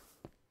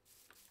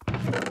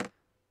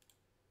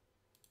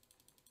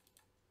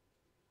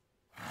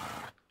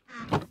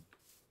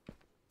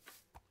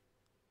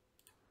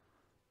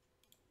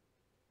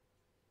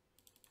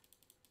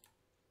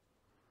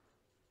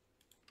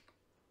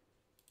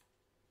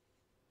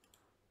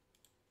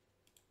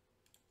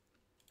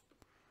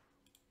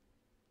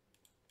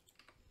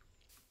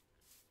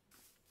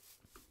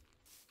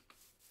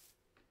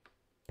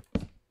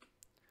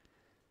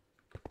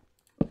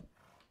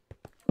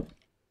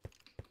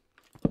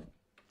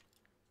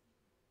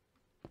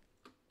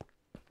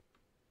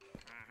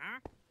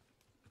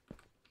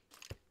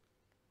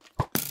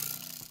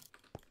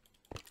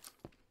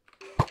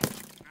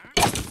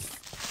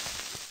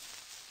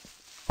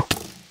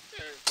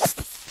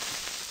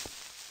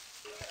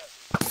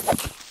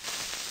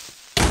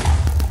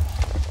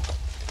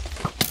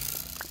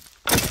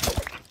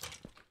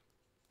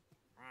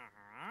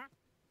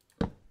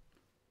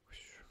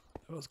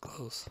 That was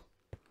close.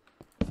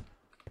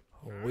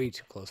 Way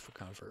too close for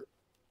comfort.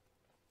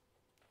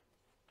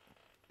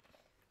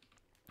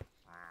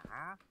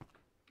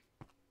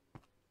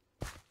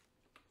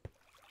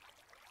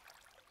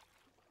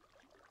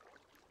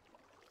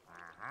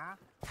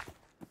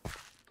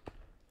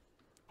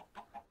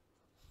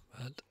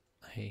 But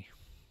I Hey.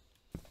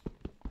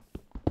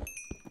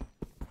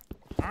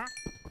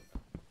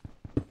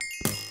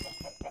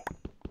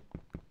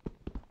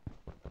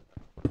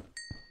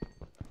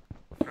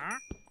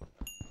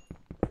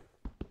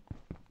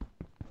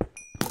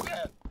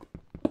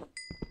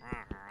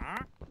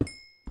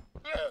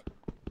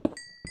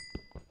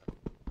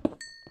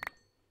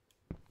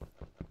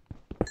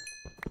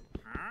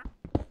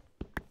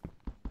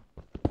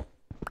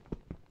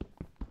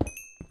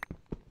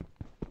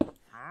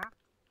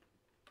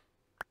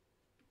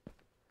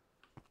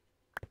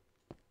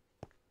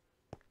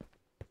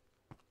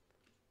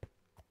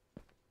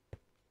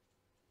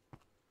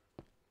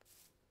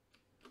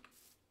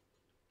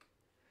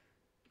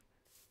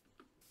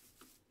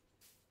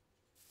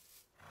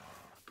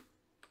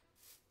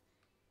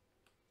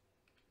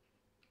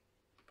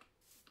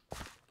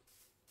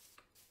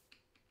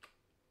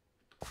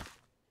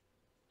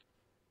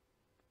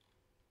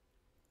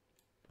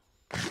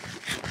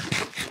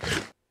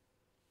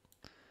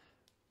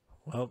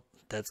 Well,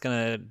 that's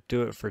gonna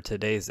do it for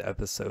today's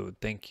episode.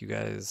 Thank you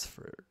guys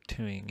for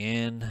tuning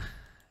in.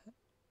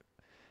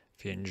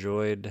 If you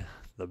enjoyed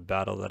the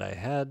battle that I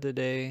had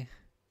today,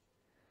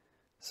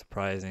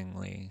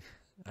 surprisingly,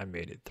 I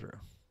made it through.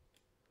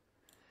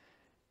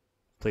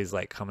 Please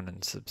like, comment,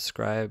 and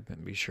subscribe,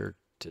 and be sure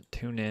to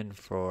tune in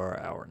for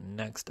our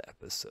next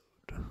episode.